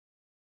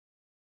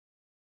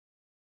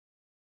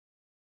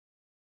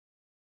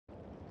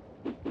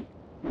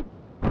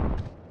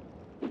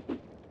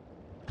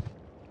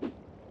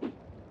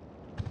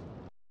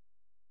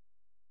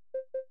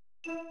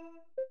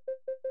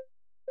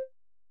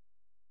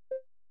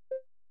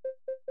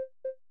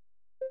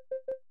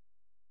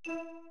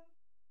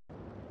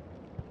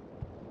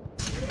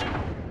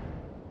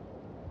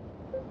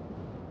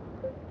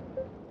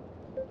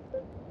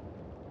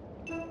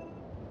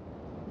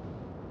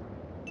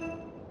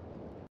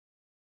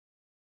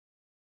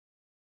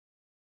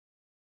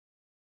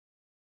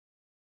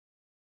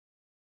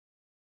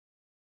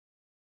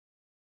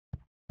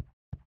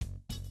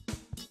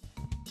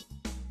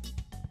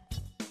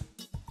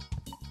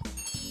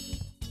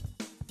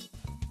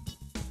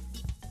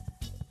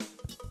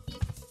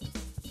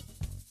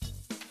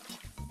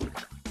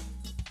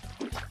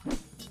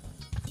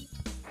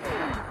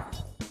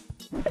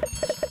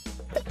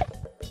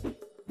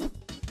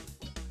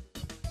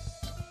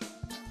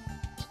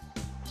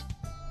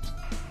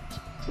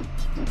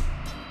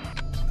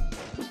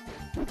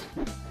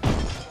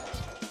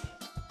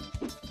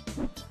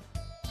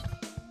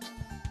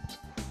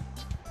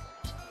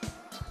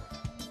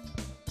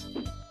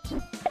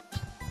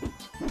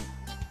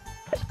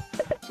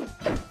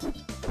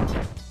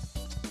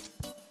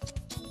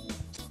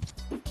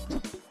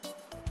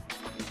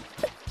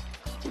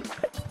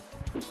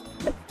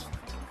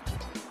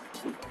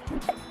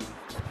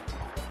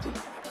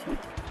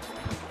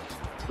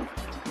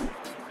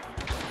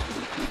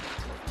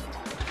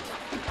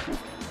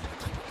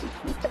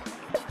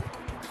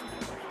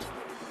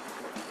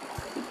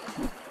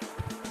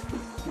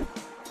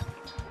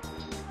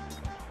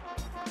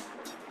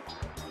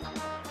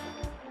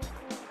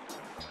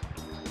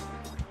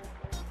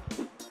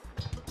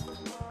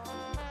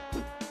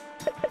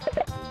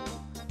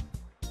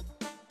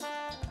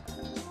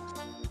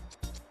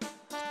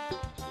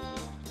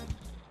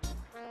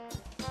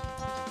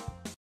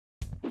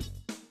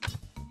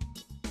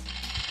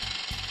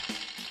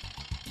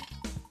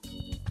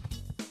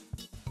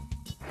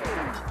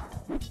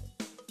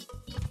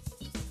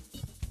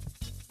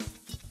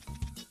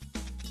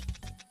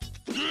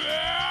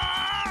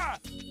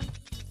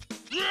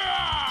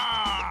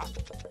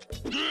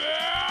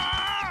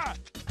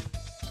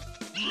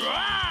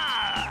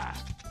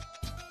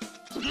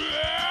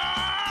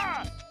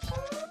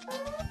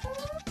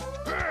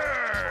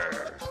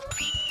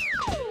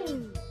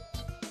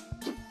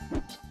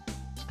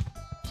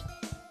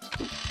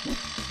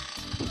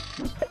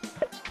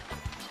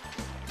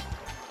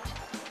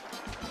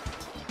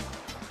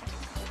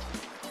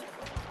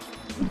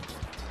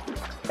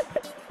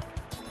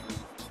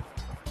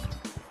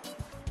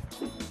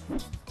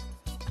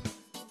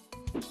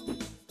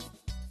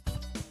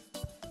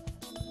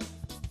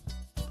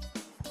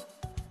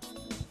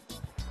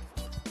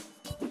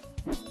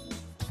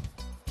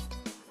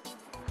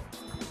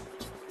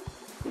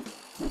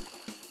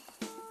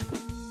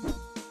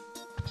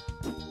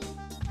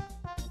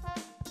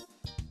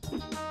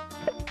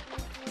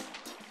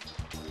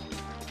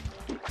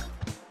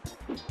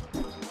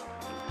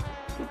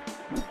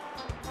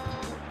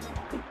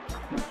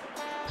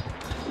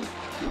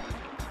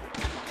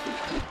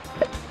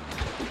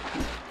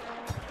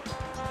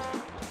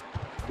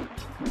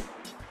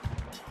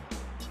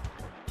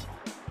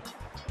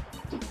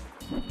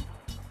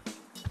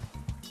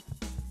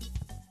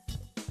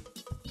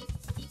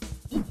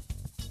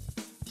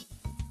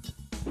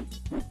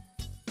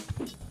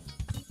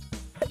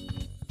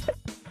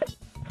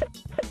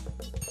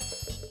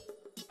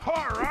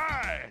All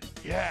right!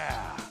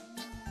 Yeah!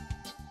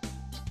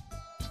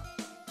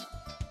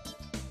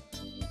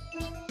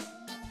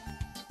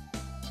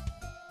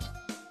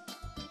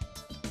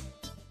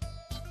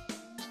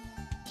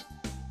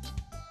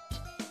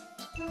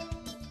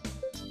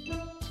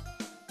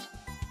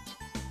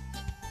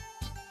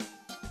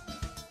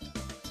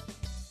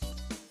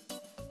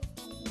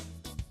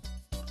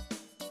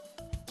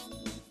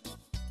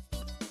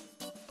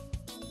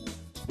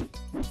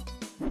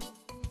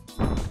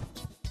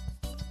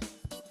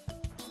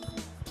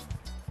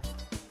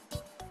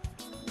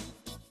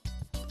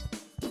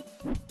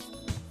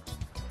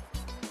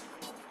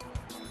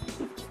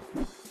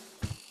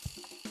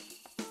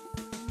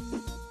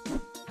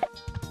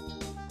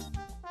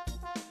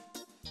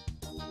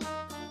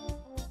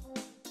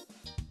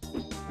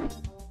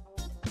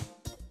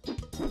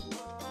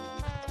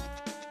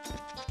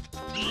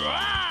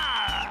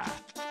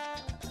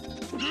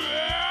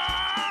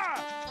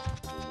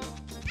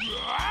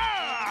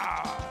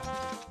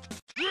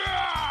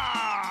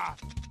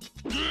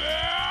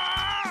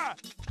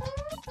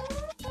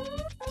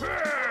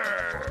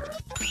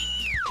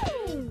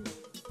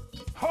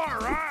 All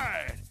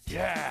right!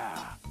 Yeah!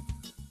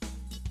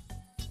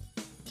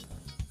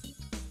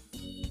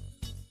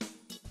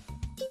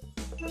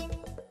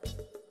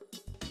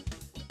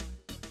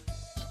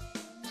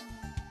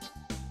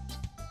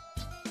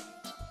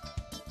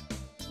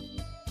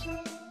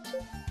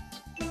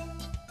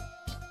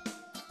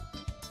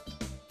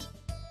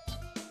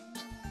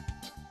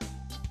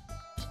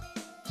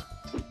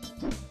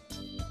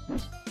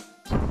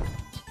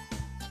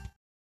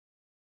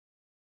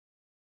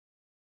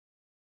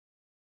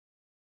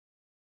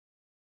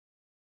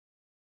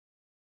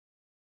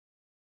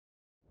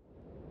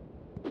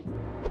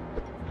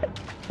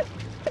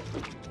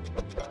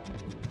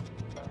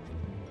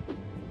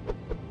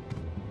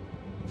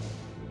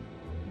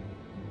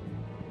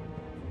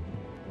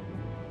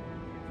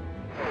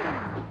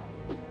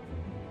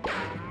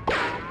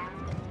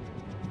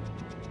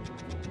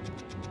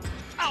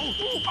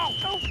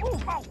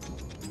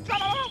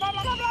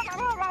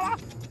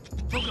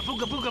 Booga,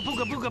 booga, booga,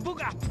 booga, booga,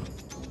 booga.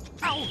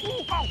 Ow,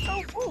 ooh, ow,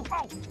 ow, ooh,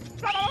 ow.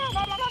 La, la, la,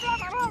 la, la, la,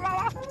 la, la,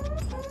 la.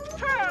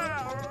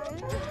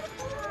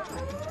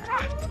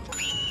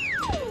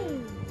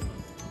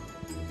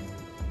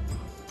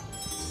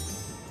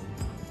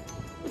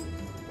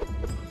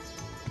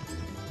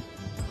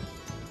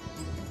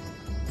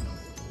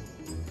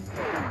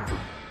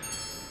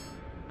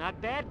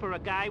 Not bad for a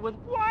guy with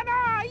one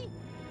eye.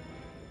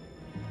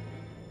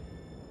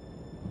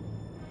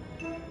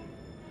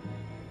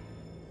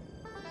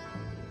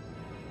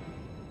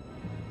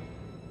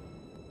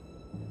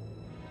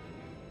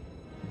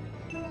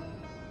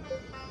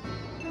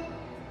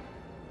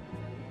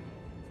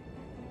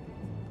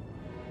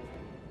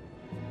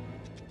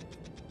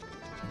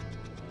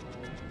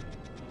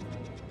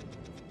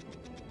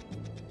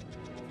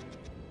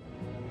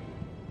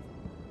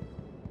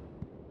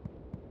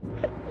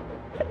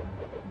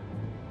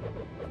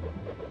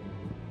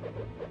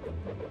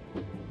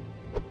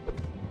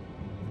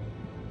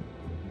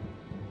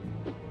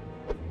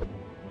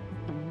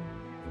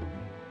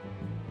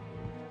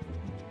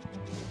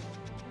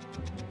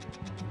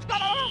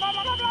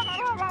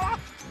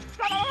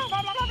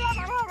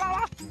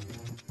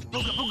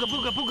 Booga, booga,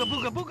 booga, booga,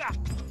 booga, booga.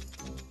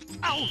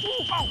 Ow,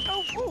 ooh, ow,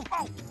 ow, ooh,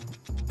 ow.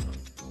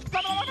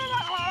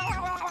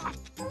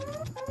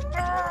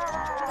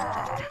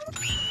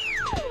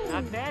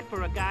 Not bad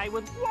for a guy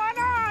with one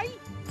eye.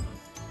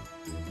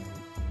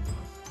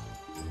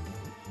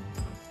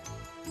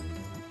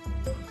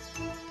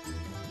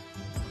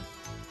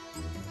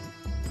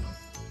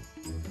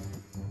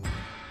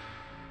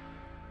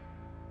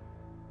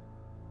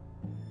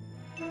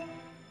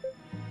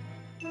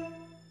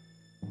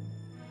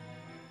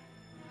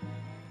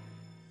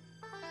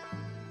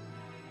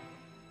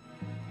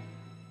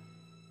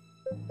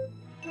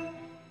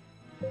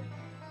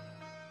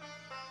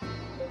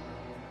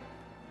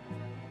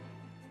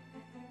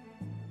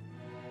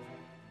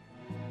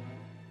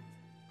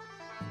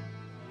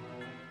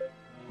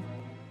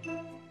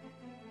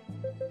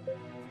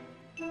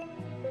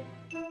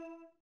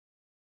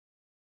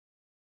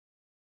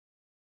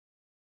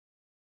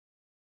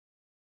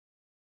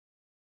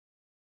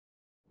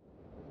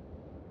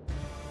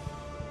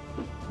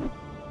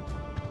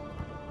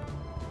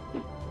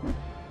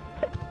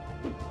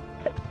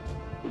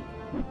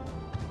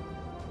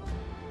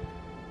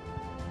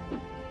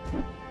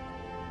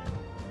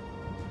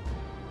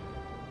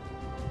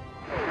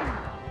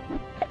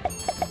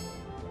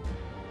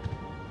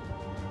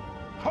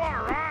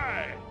 All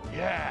right,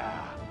 yeah.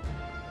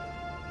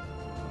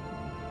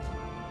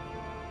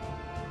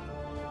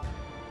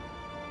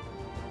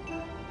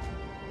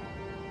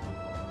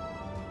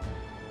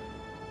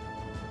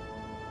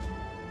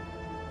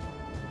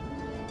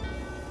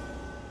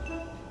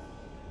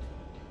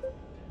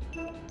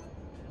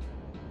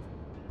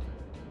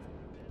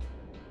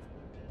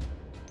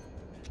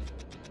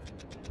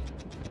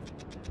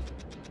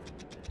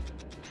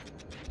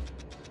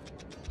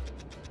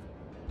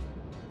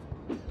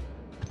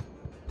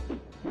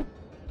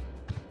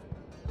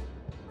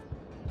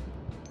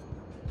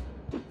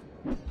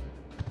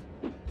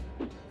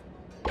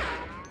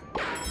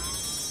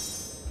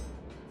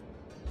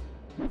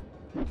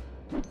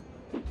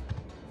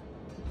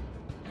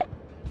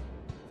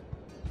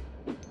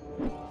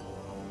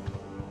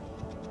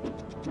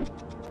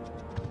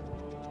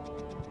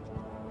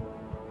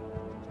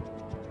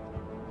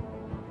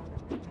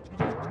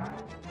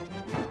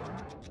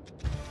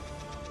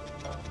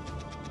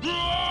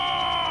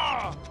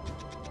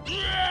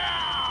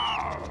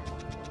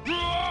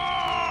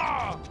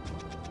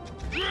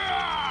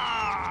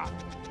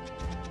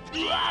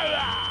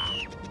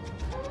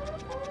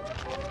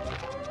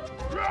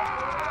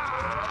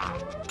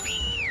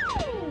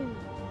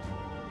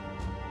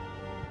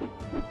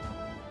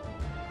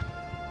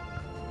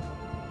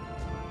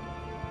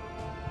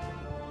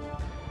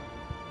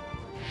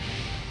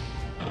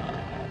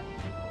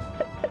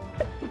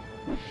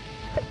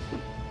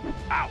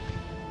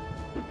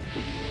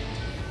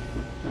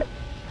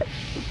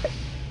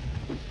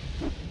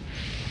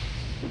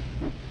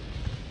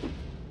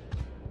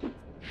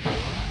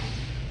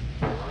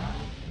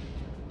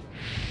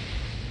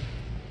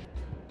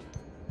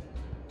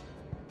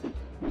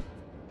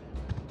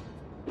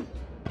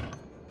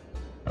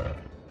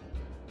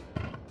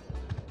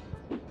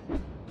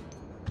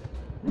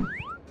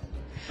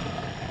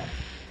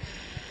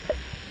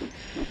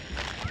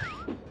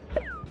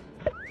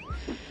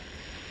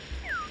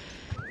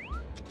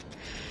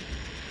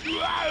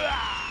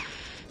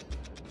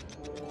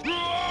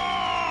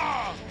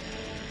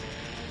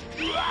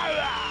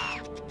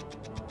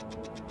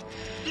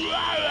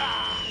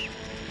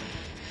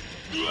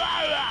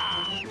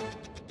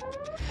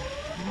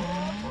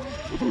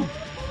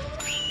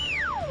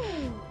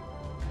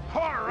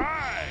 All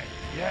right,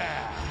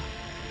 yeah.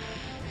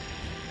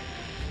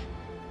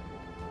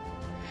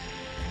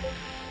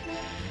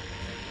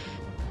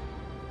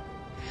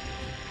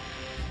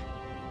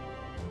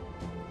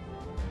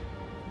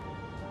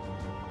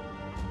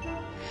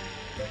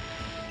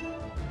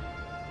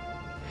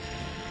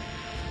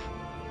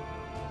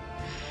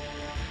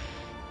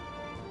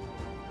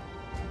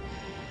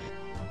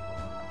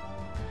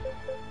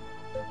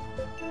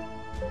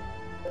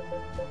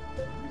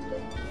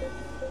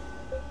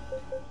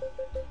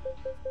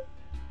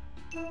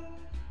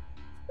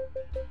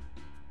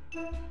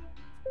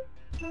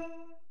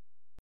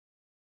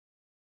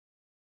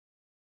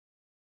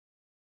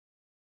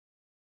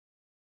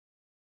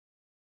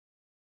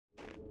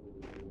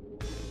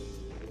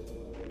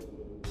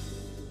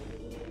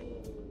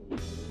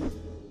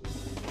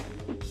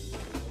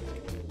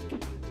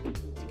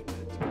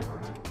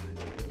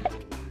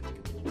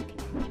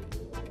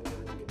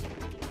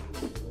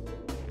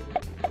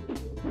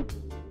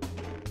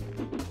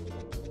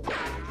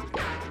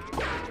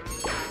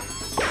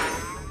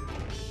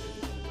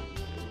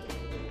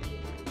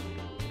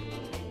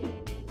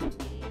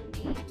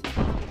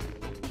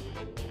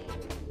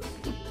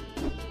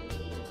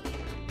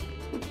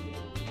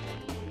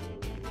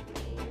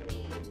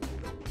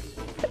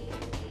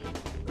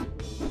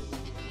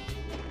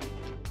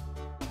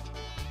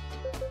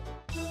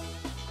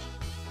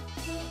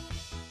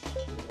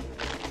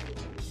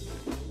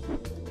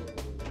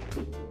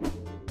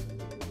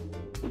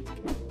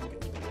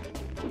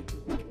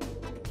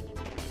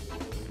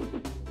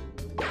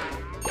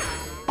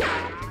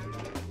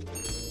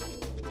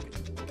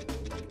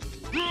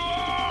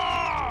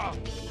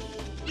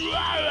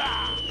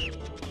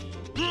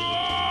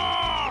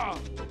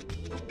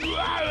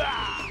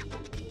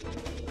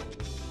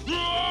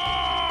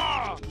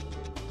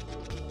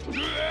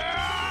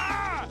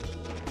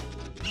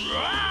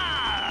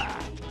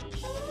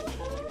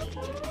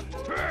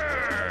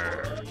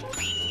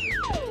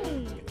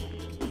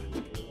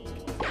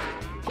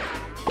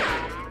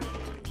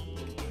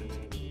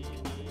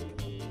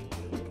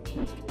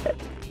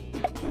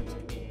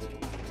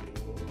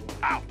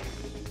 Ow!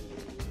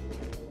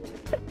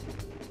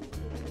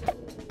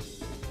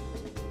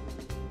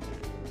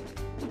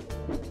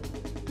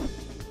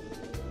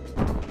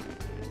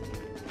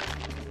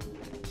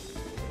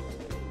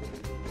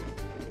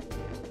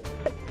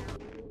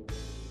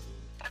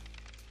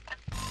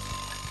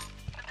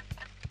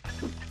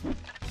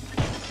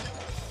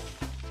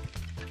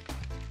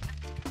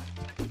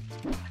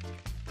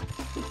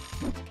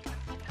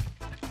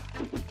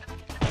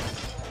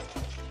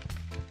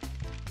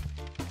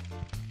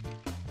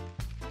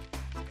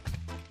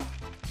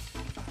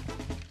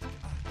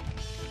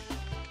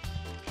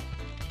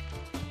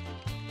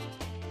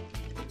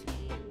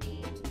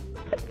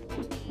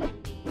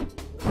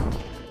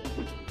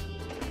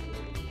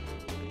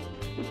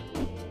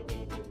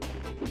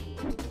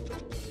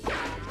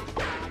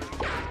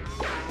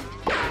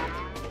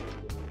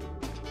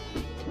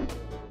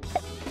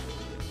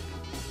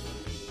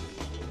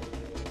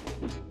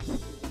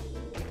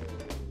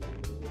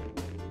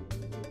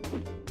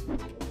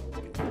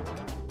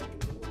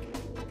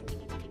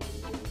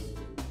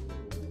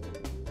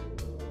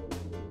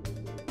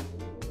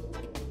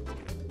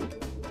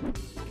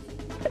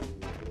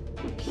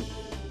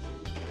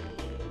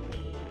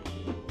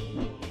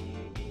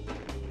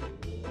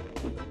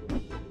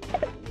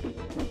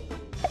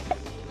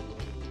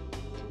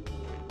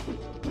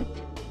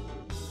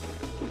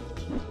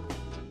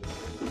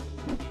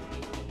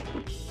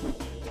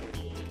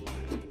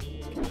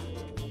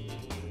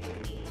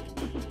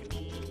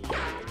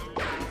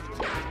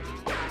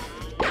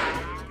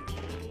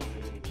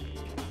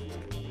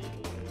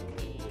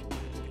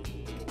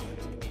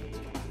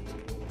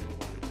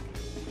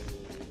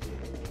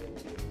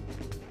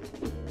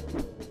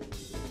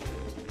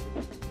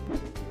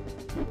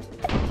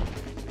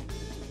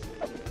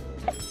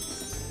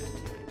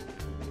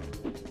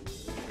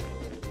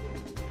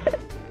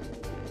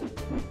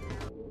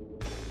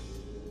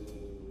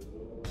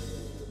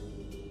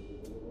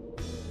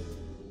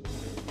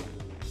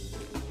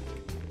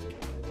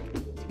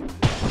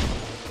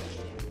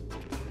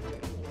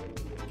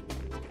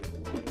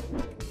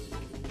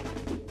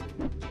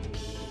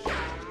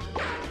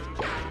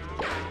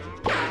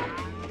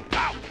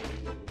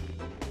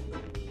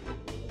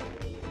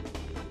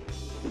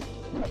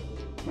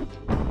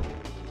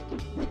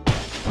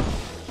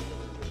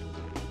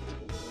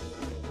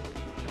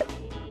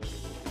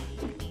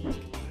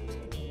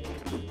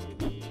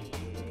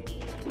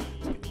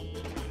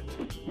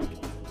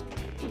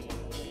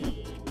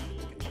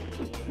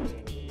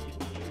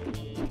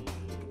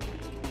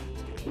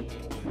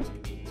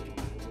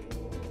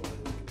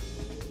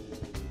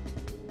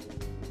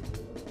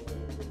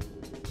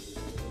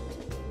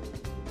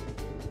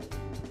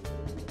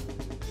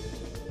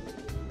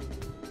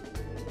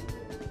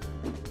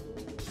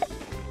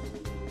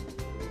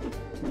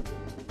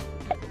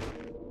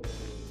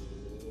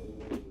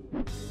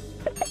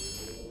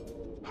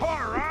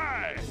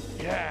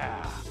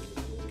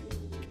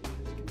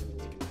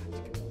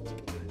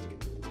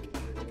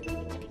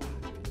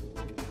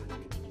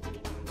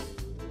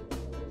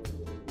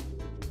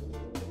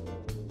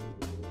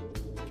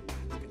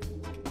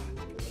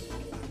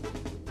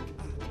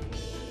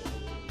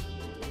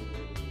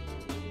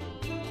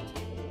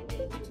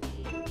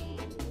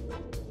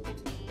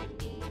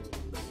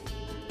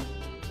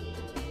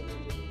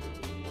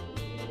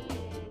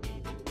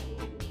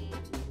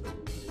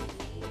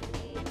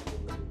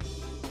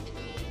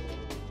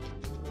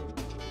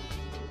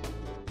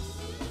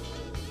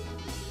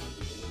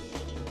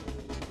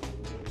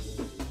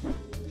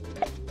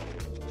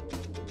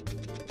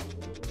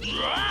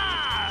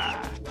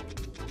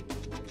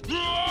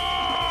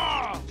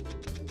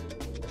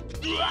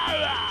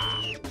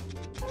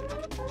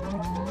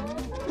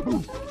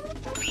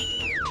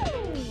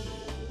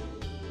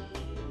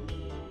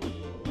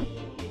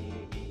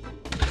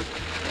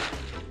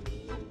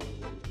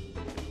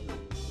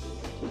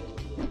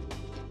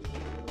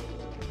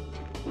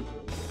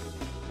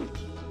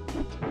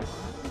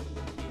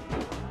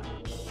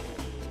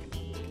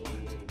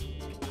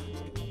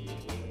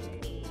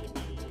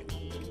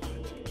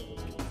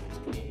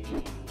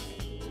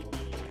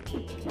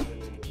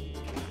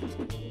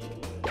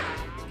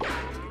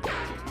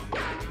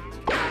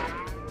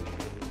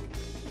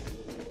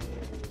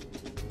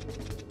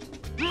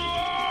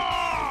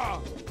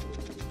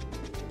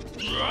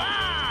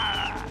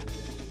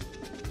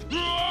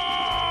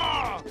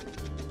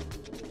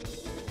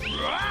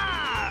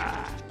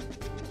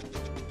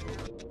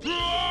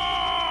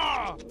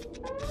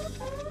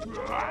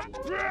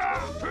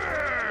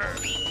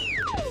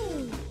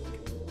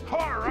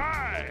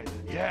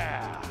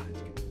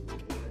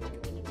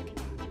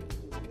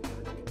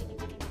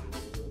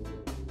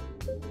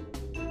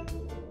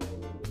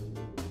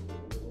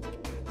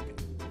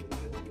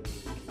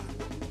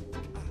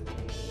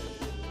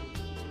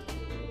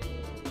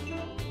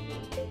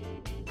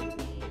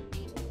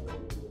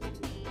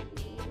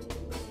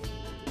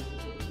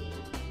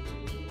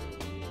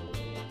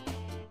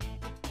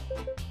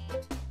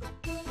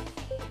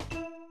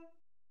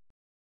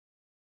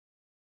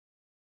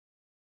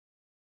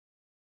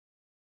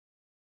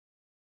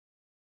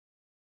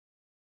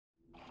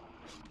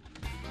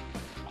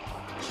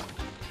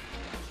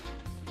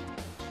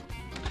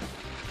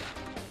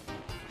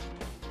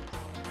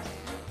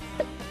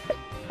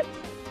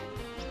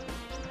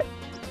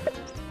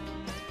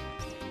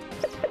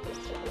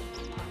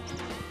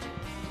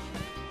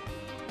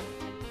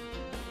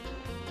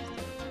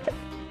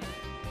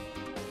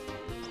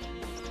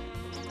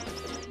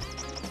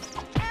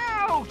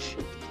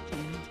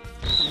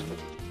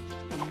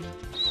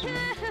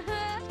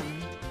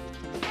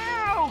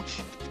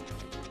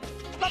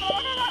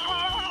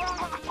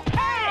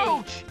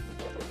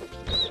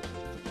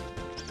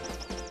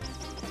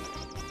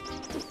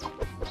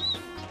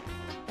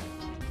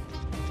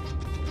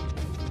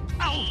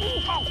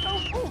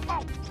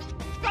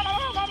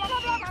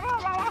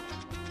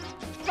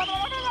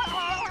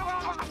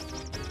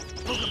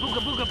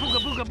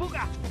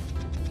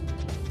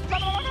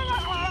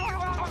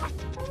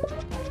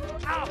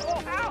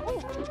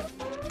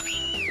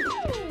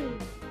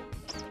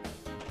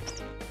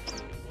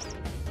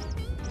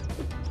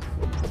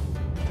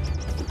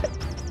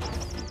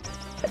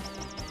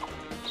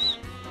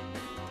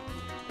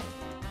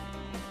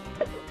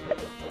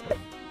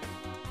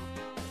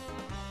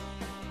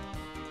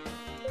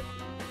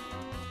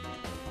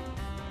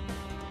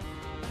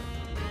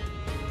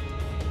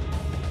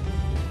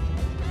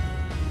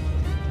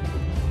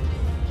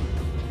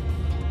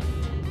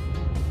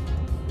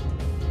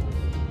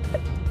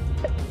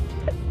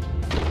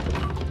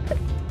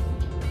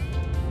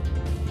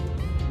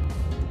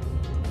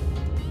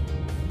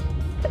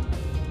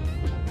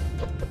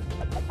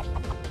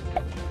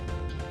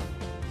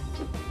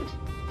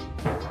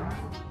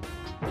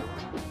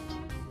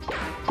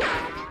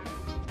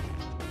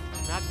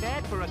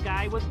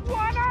 guy with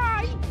one eye!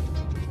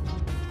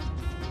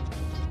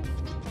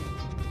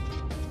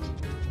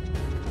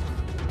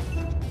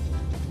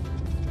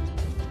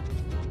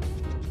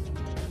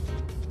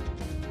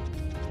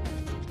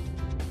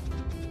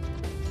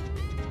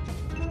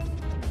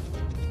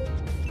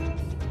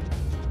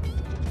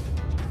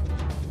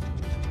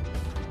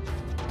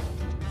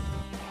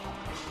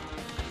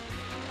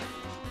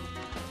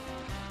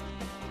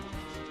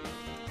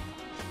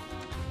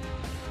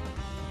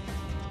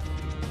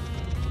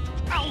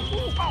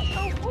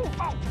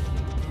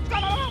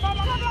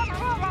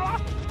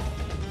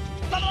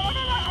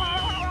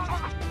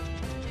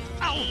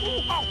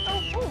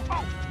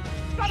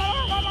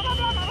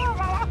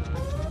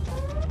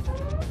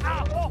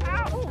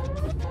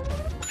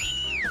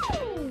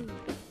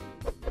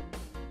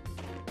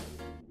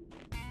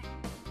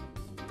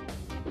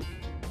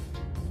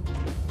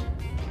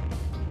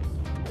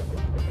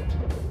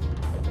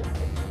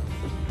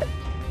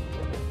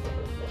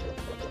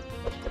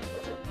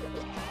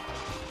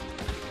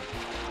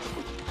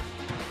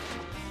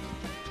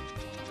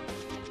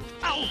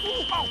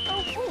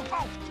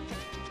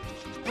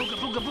 Booga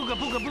booga booga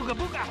booga booga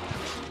booga.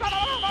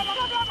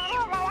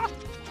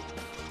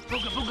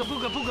 Booga booga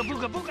booga booga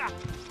booga booga.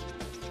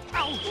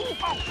 Ow! Ooh!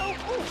 Ow! Ow!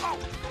 Ooh! Ow!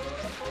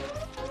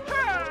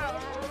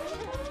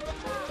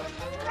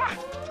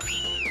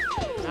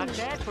 Not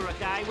bad for a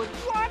guy with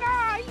one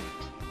eye.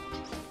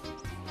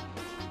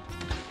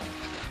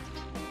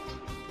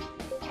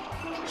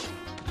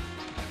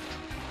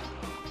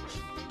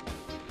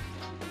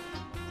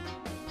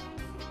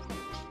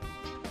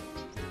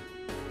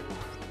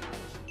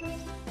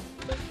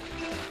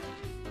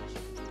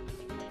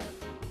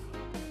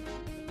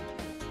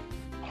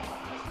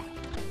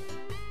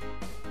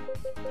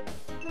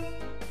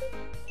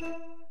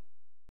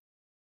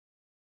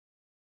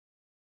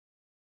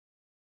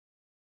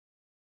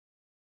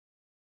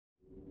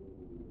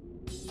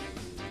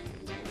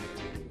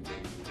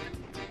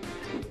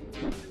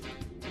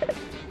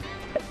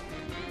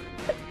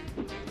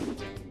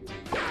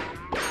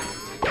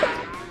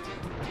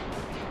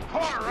 All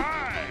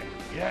right.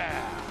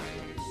 Yeah.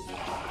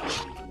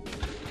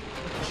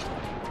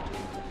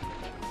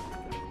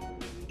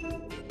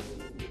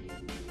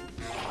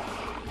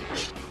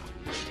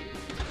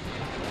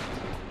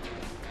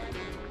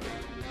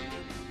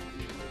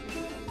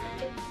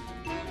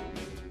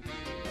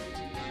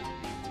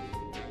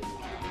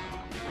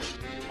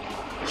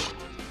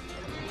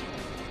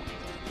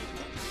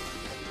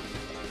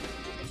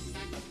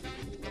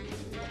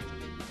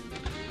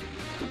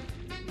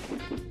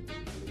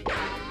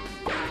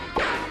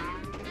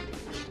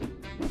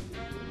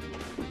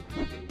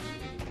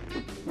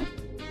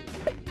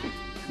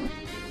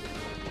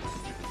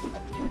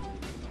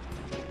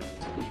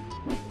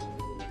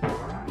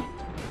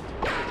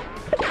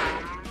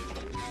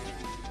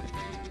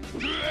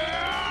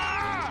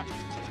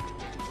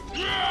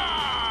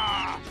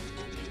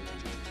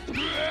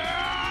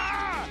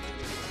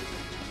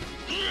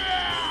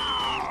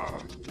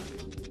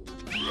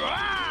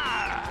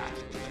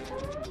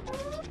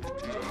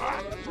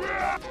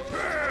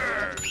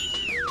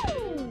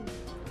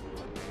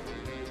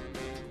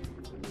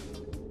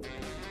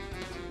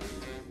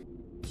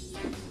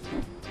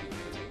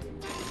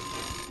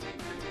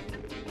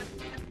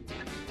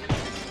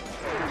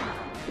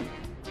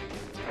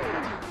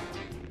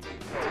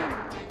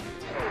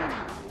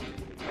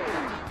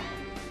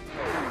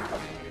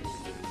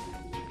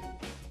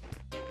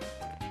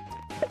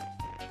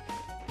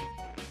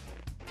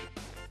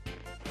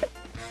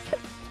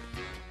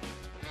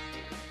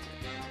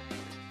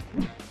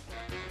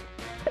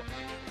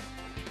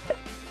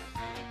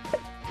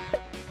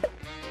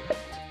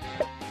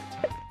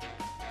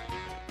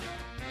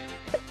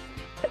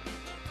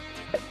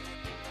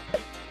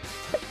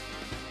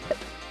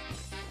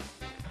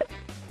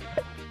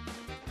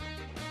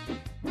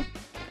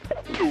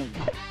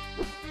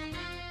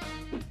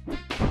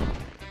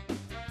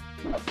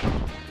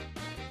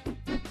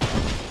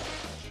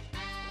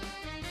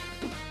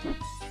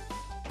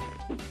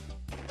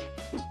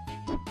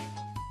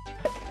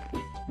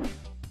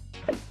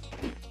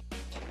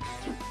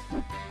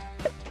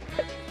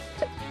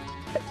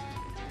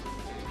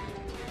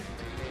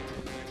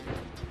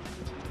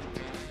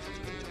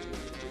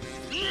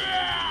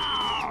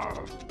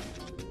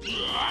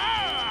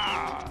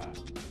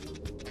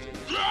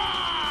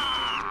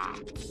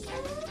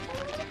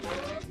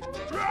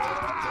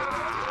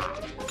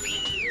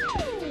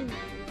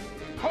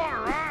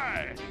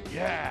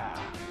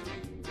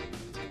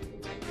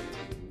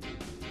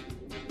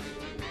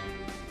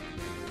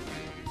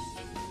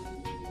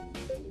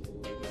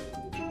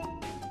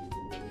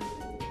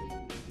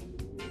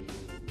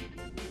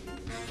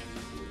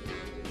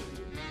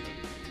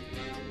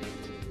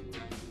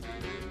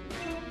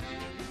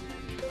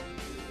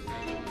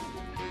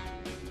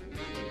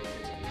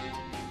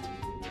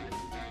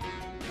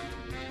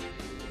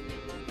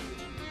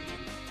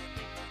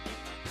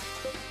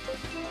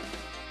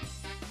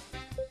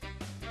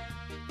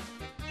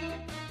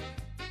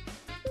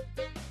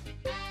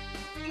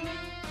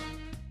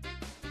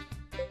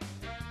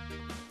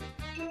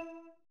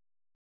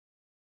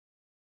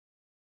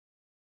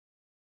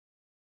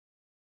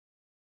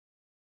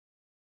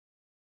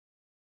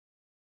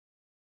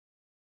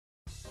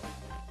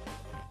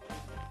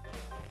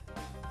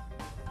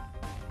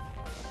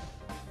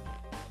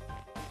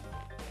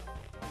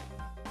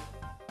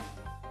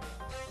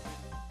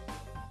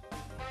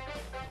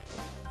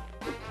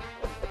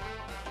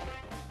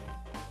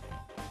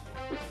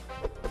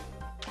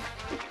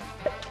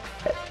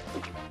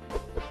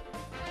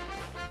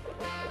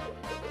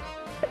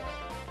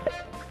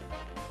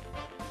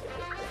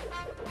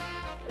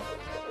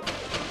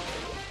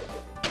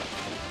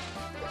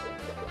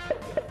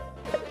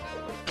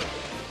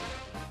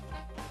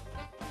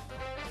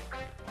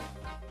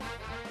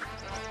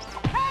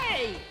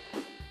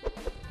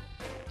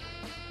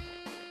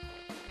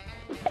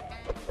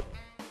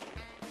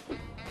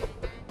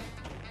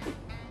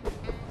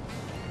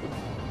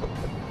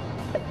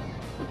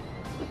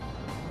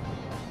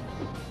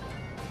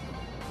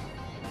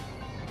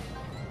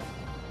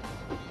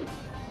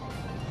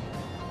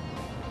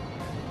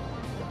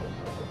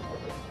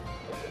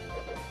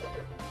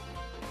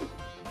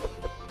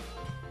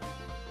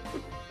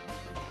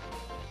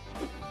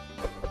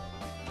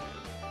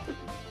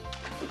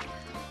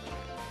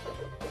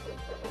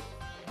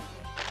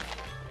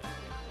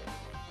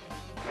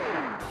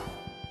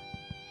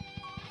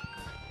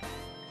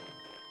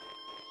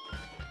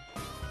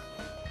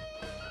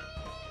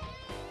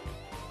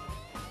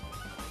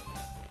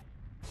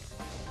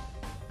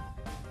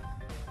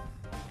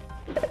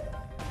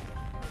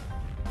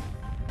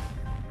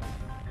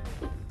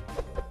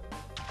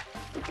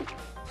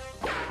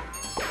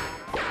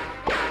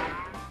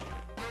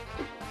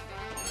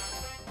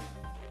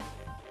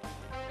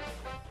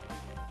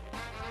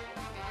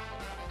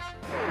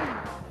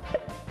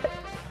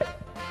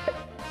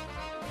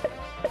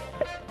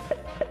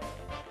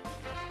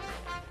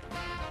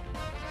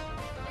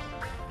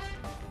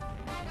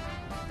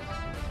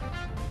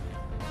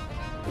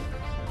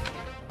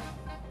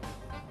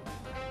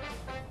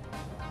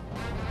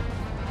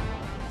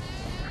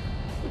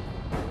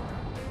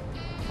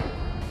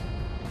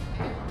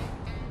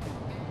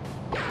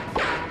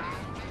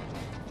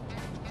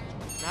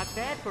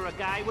 bad for a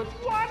guy with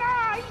one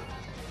eye!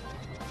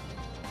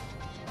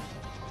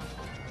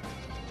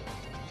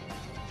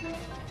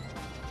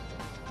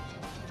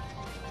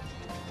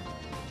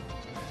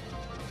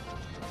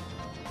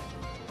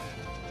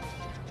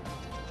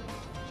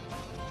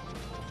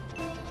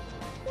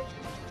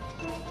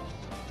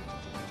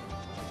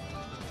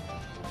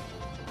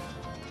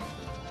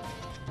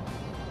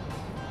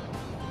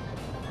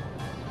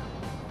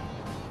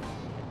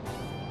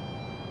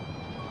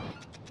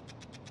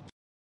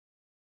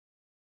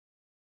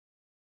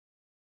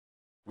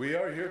 We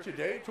are here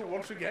today to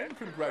once again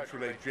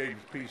congratulate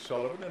James P.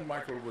 Sullivan and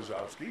Michael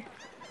Wazowski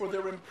for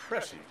their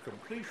impressive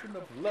completion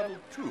of Level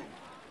 2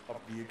 of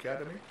the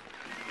Academy.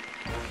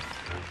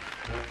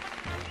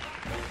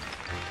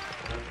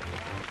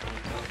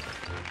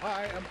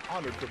 I am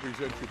honored to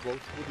present you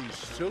both with these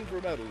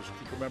silver medals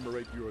to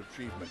commemorate your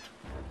achievement.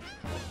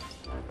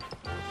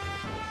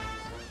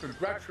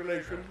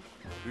 Congratulations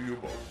to you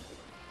both.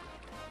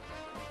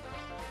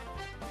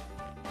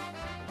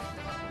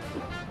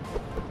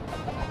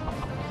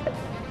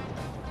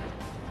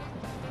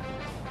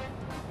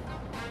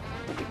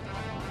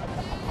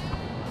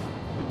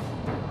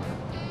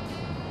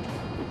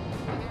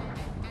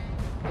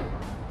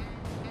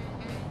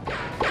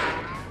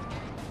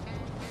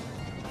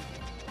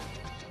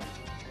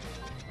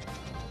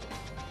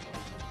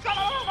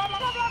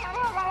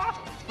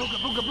 Booga,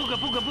 booga, booga,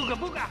 booga, booga,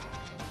 booga!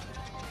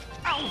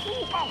 Ow!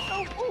 Ooh, ow!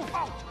 Ow! Ooh,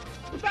 ow!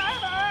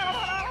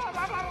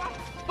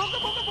 Booga,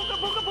 booga, booga,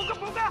 booga, booga,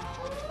 booga!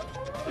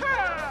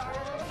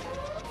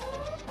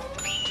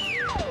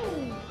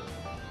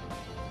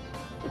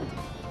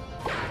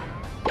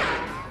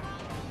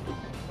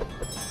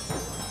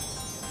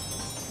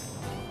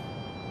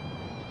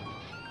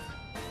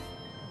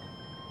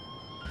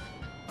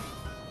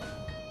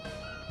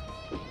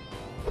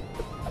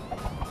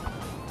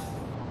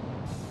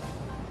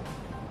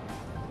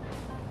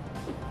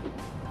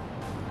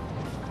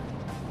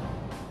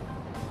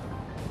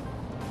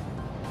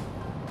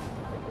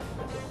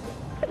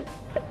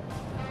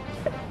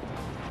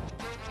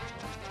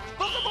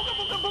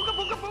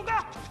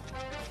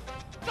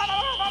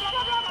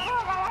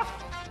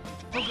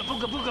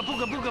 Booga, booga,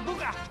 booga, booga,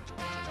 booga!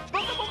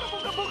 Booga, booga,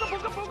 booga, booga,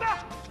 booga, booga!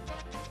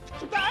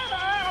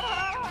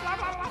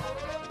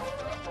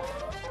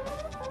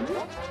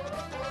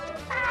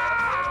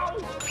 Ow!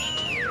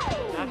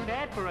 Not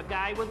bad for a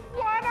guy with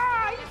one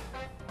eye!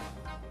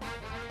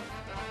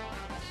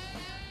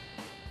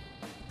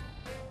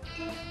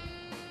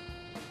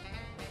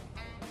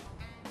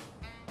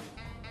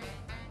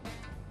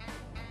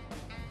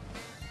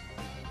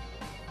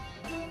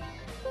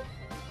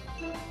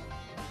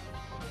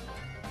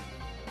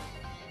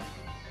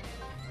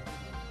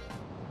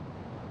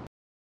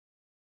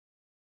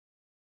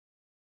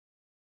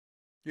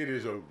 It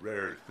is a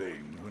rare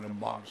thing when a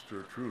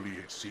monster truly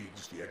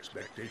exceeds the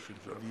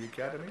expectations of the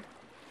Academy.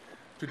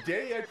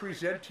 Today I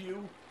present to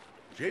you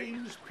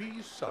James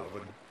P.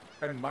 Sullivan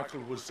and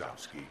Michael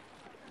Wazowski.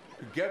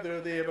 Together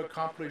they have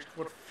accomplished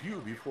what few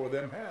before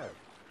them have.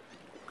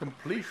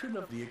 Completion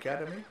of the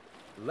Academy,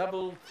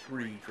 Level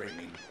 3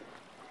 training.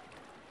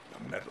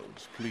 The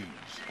medals, please.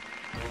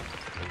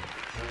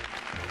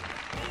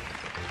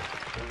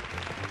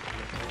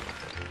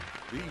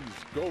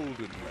 These golden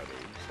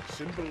medals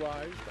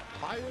symbolize the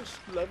highest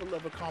level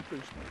of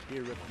accomplishment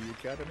here at the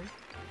Academy.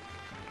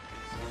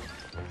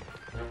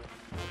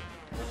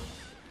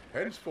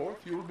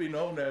 Henceforth, you will be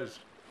known as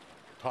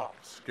Top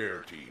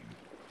Scare Team,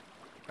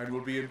 and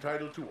will be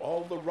entitled to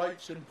all the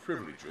rights and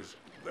privileges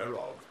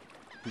thereof.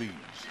 Please,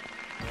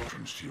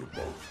 entrance to you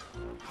both.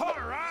 All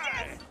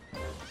right!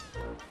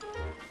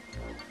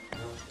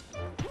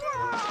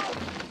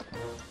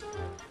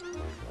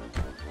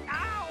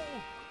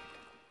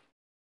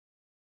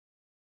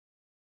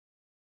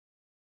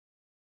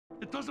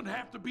 It doesn't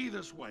have to be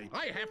this way.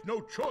 I have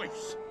no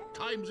choice.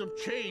 Times have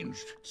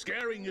changed.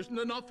 Scaring isn't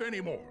enough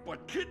anymore.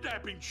 But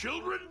kidnapping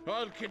children?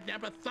 I'll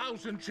kidnap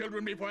 1,000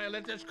 children before I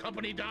let this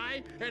company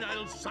die, and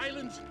I'll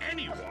silence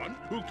anyone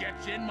who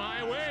gets in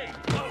my way.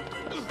 No!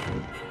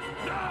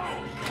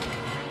 Night,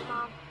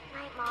 Mom.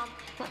 Night, Mom.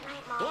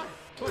 Night, Mom. What?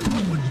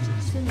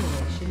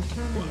 Simulation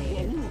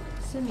terminated.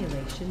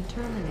 Simulation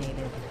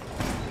terminated.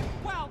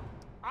 Well,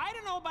 I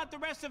don't know about the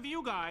rest of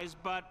you guys,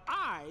 but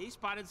I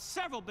spotted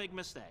several big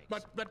mistakes.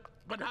 But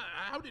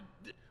how did...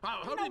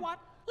 How you know did... what?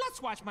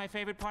 Let's watch my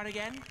favorite part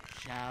again,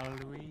 shall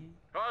we?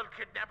 I'll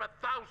kidnap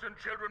 1,000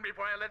 children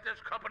before I let this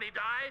company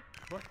die.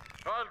 What?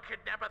 I'll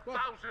kidnap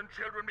 1,000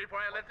 children before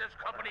I let this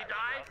company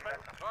die.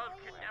 I'll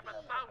kidnap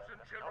 1,000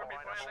 children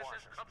before I let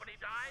this company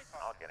die.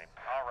 I'll get him.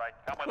 All right,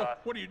 come with us.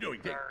 What are you doing?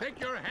 Take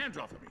your hands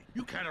off of me.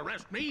 You can't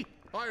arrest me.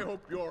 I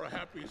hope you're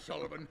happy,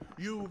 Sullivan.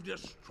 You've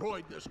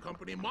destroyed this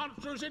company.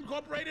 Monsters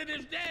Incorporated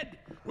is dead.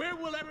 Where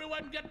will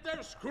everyone get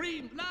their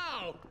screams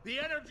now? The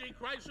energy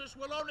crisis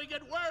will only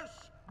get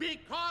worse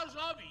because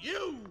of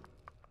you.